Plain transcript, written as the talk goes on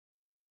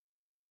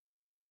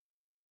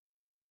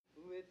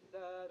Which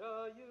side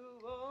are you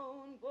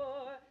on,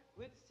 boy?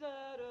 Which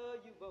side are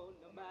you on,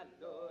 my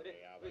lordy?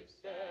 Which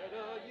side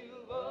are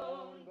you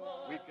on,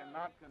 boy? We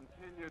cannot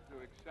continue to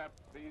accept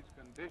these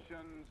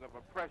conditions of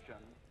oppression,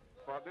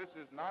 for this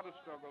is not a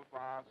struggle for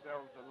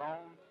ourselves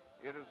alone.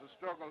 It is a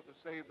struggle to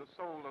save the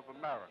soul of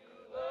America.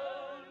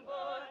 On,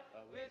 boy,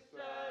 which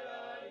side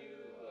are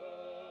you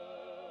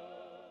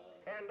on?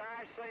 And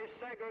I say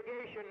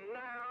segregation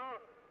now,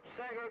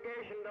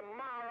 segregation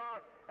tomorrow,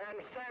 and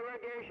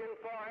segregation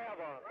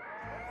forever.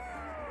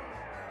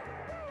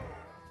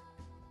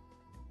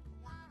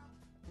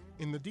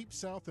 In the Deep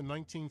South in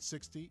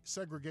 1960,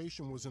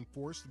 segregation was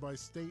enforced by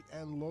state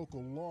and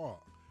local law.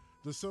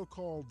 The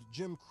so-called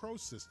Jim Crow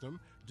system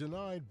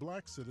denied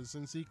black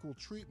citizens equal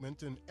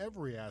treatment in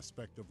every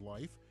aspect of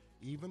life.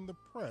 Even the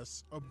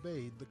press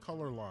obeyed the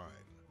color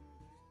line.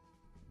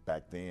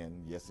 Back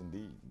then, yes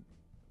indeed,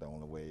 the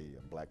only way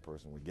a black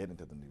person would get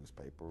into the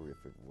newspaper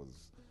if it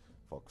was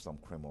for some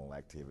criminal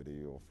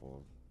activity or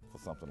for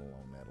something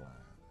along that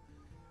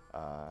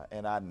line.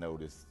 And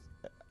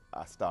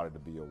I started to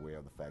be aware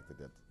of the fact that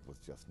that was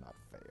just not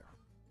fair.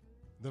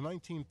 The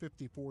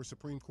 1954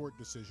 Supreme Court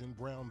decision,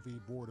 Brown v.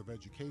 Board of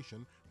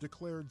Education,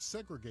 declared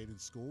segregated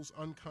schools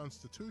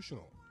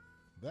unconstitutional.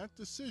 That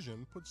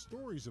decision put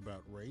stories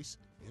about race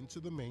into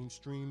the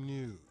mainstream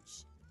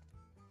news.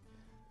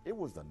 It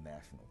was the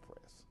national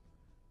press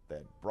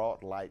that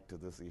brought light to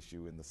this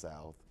issue in the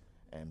South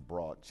and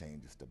brought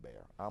changes to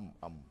bear. I'm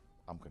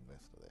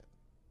convinced of that.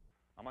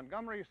 A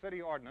Montgomery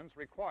City ordinance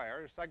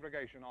requires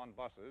segregation on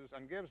buses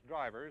and gives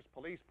drivers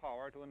police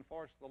power to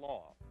enforce the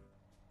law.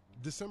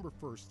 December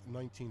 1st,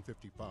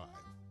 1955.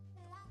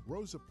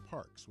 Rosa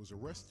Parks was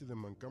arrested in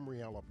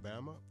Montgomery,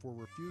 Alabama for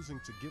refusing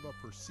to give up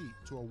her seat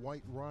to a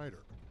white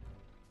rider.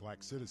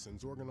 Black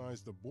citizens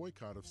organized a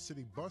boycott of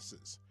city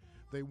buses.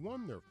 They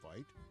won their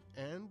fight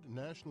and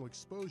national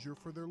exposure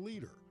for their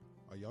leader,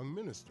 a young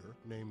minister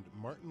named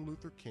Martin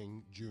Luther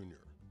King,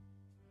 Jr.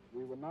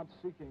 We were not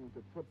seeking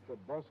to put the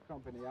bus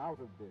company out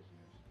of business,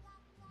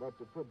 but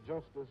to put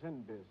justice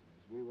in business.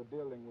 We were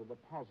dealing with a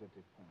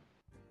positive point.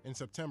 In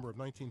September of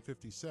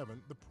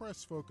 1957, the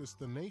press focused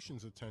the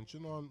nation's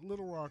attention on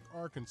Little Rock,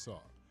 Arkansas,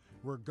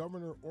 where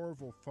Governor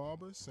Orville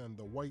Faubus and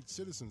the White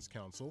Citizens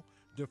Council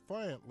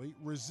defiantly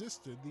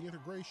resisted the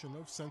integration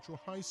of Central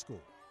High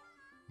School.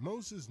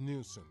 Moses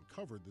Newson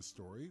covered the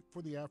story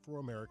for the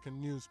Afro-American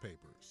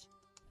newspapers.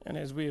 And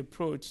as we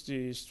approached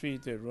the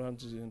street that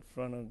runs in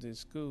front of the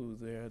school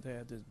there, they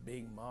had this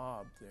big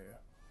mob there.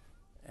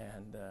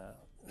 And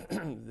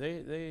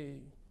they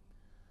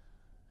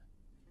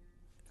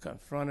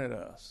confronted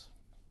us.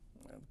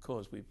 And of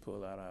course, we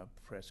pulled out our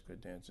press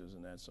credentials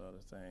and that sort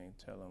of thing,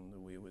 tell them that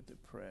we were with the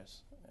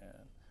press.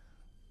 And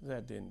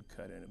that didn't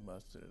cut any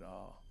mustard at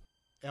all.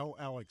 L.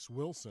 Alex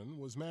Wilson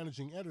was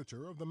managing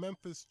editor of the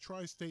Memphis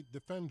Tri-State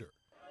Defender.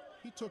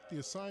 He took the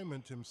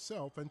assignment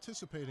himself,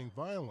 anticipating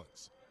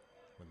violence.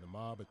 When the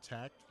mob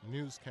attacked,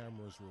 news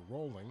cameras were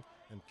rolling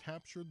and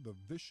captured the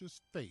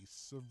vicious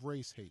face of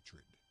race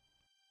hatred.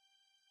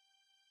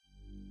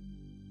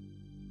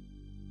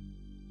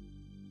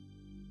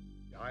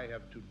 I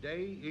have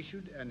today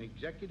issued an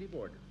executive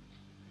order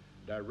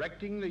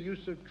directing the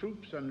use of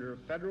troops under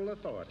federal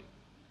authority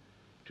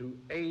to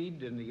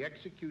aid in the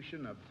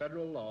execution of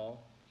federal law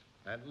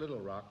at Little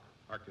Rock,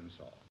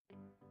 Arkansas.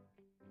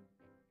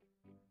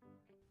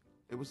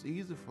 It was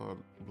easy for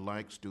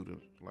black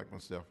students like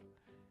myself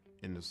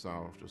in the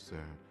South to say,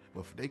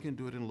 well, if they can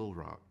do it in Little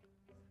Rock,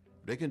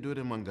 if they can do it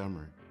in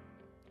Montgomery,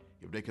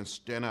 if they can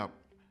stand up,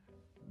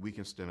 we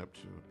can stand up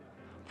too.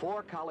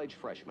 4 college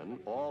freshmen,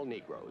 all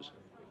Negroes,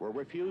 were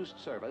refused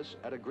service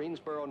at a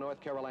Greensboro,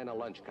 North Carolina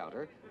lunch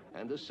counter,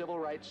 and the civil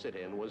rights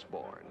sit-in was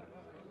born.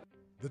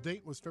 The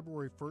date was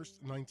February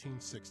 1st,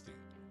 1960.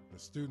 The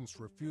students'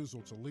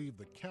 refusal to leave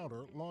the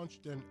counter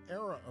launched an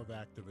era of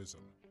activism.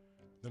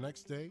 The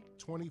next day,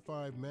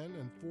 25 men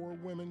and 4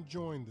 women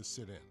joined the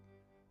sit-in.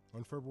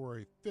 On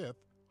February 5th,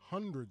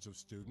 hundreds of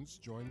students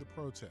joined the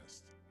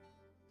protest.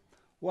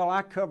 Well,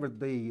 I covered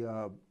the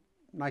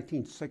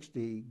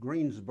 1960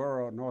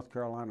 Greensboro, North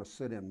Carolina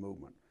sit-in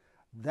movement.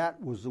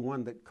 That was the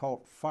one that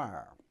caught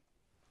fire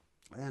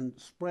and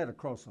spread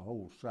across the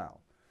whole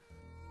South.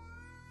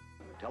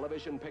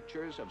 Television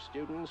pictures of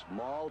students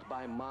mauled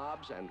by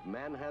mobs and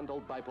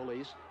manhandled by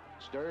police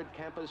stirred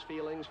campus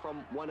feelings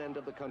from one end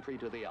of the country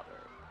to the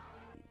other.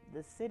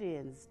 The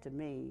sit-ins, to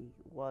me,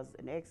 was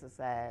an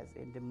exercise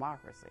in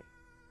democracy.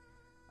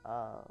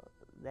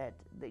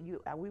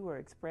 We were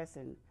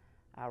expressing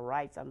our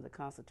rights under the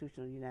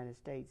Constitution of the United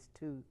States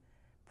to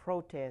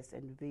protest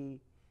and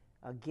be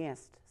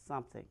against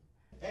something.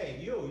 Hey,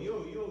 you,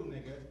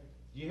 nigga.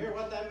 You hear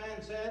what that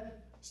man said?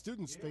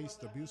 Students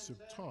faced abusive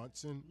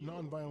taunts in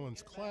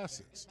nonviolence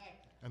classes,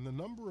 and the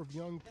number of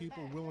young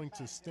people willing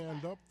to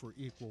stand up for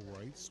equal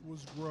rights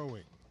was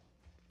growing.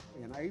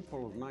 In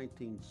April of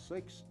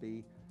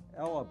 1960,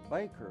 Ella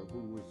Baker, who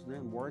was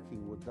then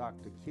working with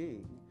Dr.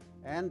 King,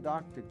 and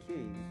Dr.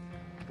 King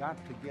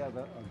got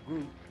together a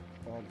group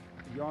of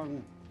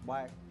young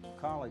black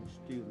college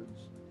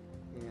students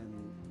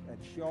at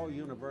Shaw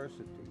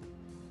University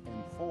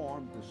and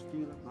formed the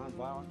Student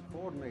Nonviolent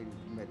Coordinating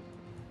Committee.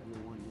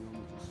 Everyone knew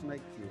them as the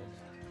Snake Kids.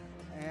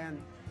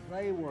 And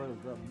they were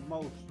the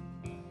most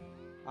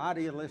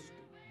idealistic,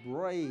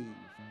 brave,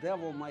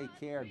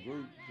 devil-may-care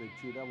group that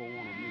you'd ever want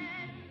to meet.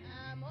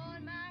 I'm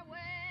on my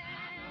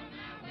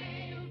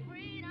way to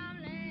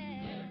freedom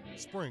land.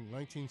 Spring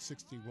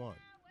 1961,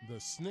 the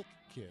SNCC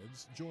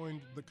Kids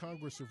joined the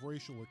Congress of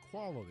Racial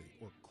Equality,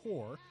 or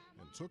CORE,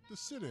 and took the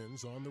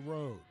sit-ins on the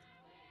road.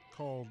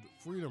 Called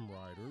Freedom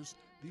Riders,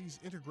 these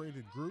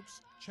integrated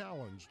groups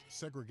challenged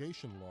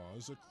segregation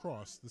laws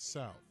across the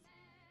South.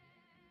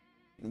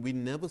 We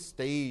never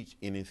staged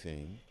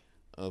anything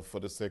for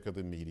the sake of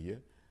the media,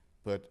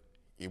 but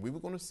if we were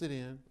going to sit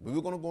in, we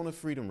were going to go on a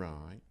freedom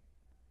ride,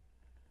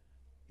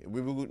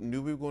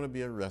 knew we were going to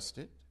be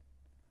arrested,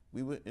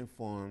 we would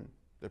inform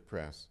the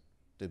press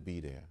to be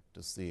there,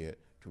 to see it,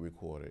 to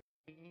record it.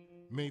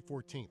 May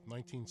 14,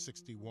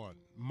 1961,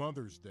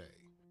 Mother's Day.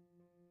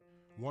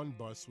 One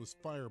bus was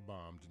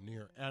firebombed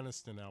near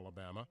Anniston,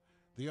 Alabama.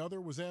 The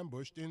other was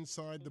ambushed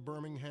inside the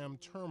Birmingham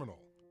terminal.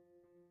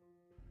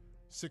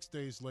 6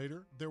 days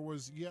later, there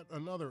was yet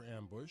another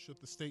ambush at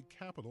the state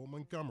capital,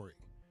 Montgomery.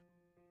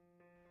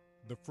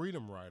 The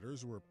Freedom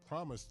Riders were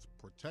promised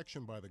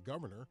protection by the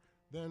governor,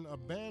 then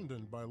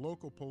abandoned by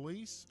local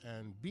police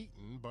and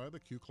beaten by the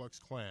Ku Klux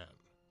Klan.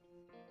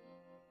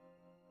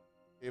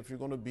 If you're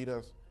going to beat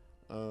us,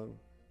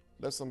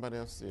 let somebody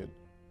else see it.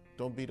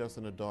 Don't beat us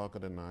in the dark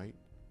of the night.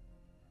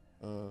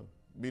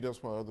 Beat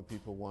us while other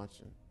people are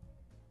watching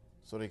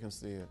so they can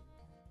see it.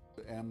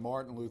 And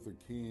Martin Luther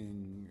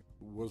King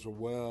was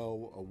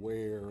well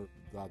aware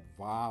that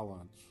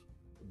violence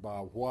by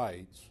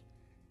whites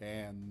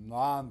and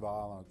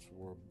nonviolence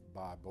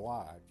by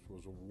blacks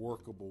was a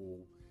workable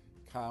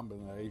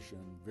combination,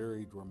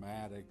 very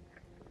dramatic.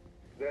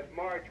 This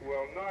march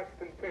will not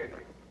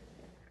continue.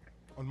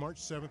 On March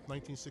 7,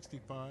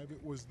 1965,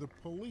 it was the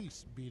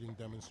police beating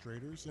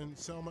demonstrators in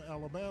Selma,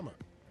 Alabama.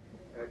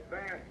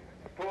 Advance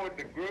toward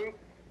the group.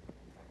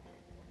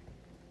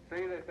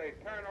 See that they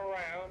turn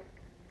around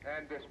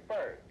and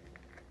disperse.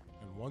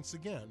 And once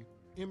again,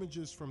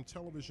 images from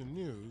television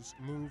news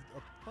moved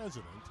a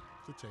president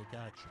to take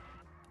action.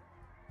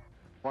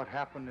 What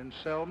happened in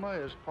Selma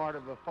is part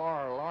of a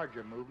far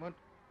larger movement.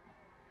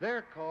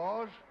 Their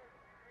cause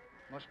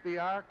must be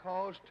our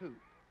cause too.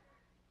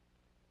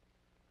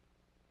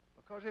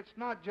 Because it's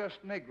not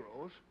just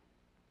Negroes,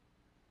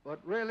 but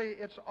really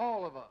it's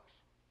all of us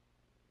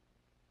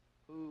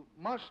who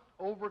must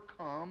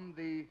overcome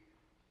the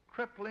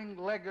crippling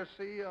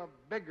legacy of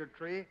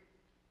bigotry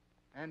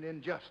and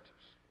injustice.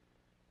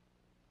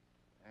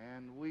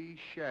 And we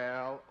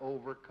shall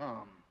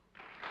overcome.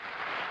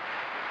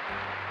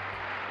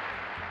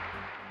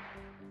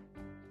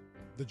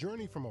 The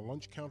journey from a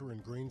lunch counter in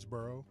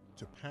Greensboro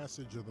to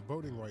passage of the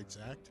Voting Rights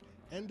Act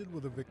ended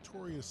with a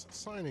victorious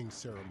signing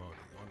ceremony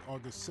on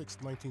August 6,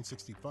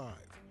 1965.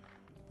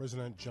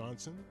 President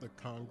Johnson, the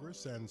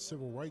Congress, and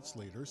civil rights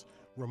leaders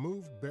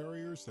removed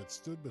barriers that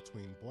stood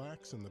between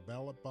blacks and the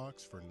ballot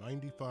box for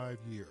 95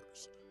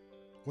 years.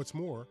 What's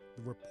more,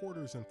 the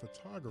reporters and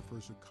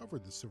photographers who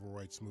covered the civil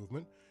rights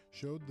movement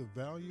showed the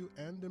value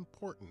and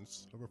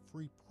importance of a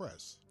free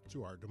press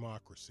to our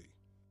democracy.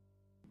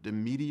 The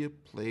media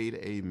played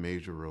a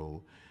major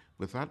role.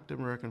 Without the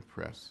American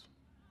press,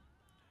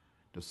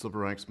 the civil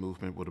rights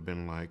movement would have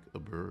been like a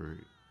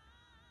bird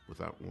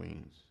without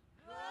wings.